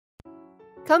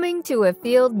Coming to a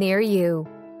field near you.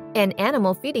 An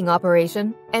animal feeding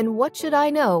operation, and what should I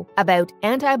know about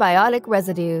antibiotic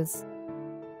residues?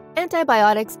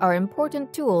 Antibiotics are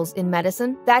important tools in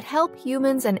medicine that help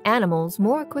humans and animals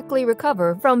more quickly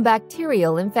recover from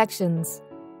bacterial infections.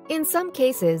 In some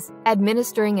cases,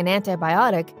 administering an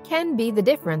antibiotic can be the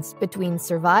difference between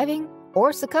surviving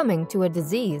or succumbing to a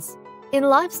disease. In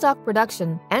livestock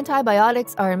production,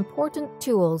 antibiotics are important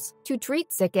tools to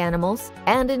treat sick animals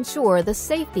and ensure the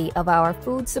safety of our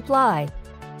food supply.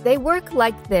 They work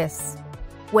like this.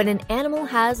 When an animal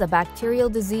has a bacterial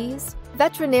disease,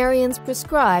 veterinarians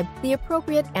prescribe the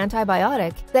appropriate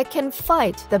antibiotic that can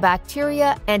fight the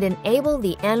bacteria and enable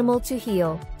the animal to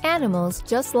heal. Animals,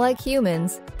 just like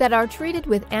humans, that are treated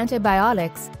with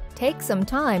antibiotics take some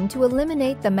time to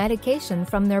eliminate the medication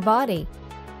from their body.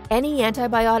 Any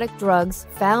antibiotic drugs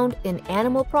found in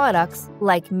animal products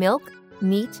like milk,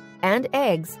 meat, and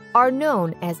eggs are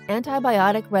known as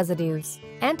antibiotic residues.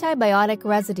 Antibiotic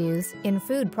residues in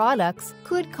food products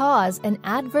could cause an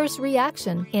adverse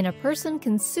reaction in a person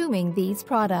consuming these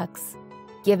products.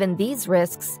 Given these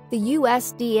risks, the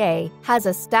USDA has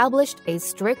established a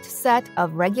strict set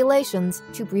of regulations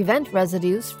to prevent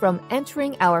residues from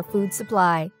entering our food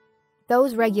supply.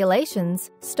 Those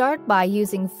regulations start by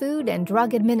using Food and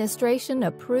Drug Administration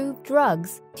approved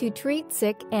drugs to treat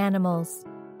sick animals.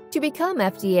 To become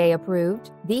FDA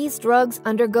approved, these drugs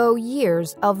undergo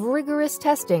years of rigorous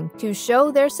testing to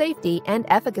show their safety and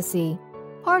efficacy.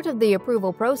 Part of the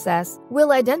approval process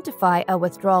will identify a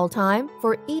withdrawal time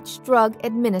for each drug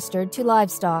administered to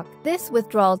livestock. This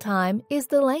withdrawal time is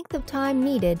the length of time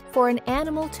needed for an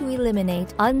animal to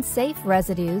eliminate unsafe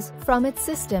residues from its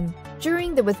system.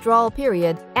 During the withdrawal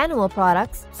period, animal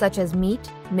products such as meat,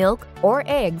 milk, or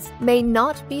eggs may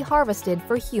not be harvested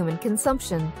for human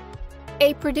consumption.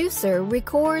 A producer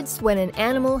records when an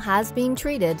animal has been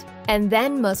treated and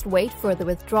then must wait for the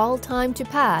withdrawal time to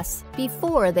pass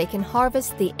before they can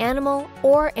harvest the animal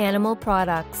or animal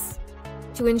products.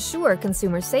 To ensure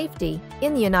consumer safety,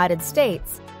 in the United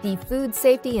States, the Food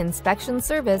Safety Inspection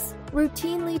Service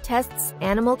routinely tests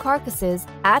animal carcasses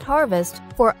at harvest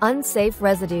for unsafe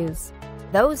residues.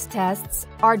 Those tests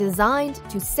are designed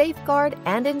to safeguard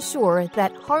and ensure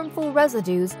that harmful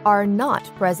residues are not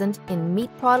present in meat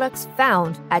products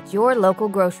found at your local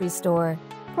grocery store.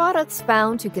 Products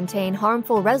found to contain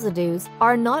harmful residues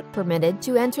are not permitted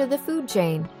to enter the food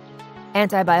chain.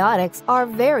 Antibiotics are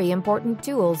very important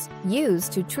tools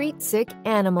used to treat sick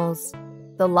animals.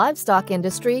 The livestock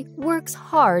industry works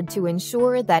hard to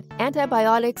ensure that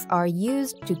antibiotics are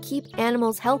used to keep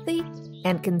animals healthy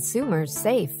and consumers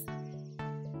safe.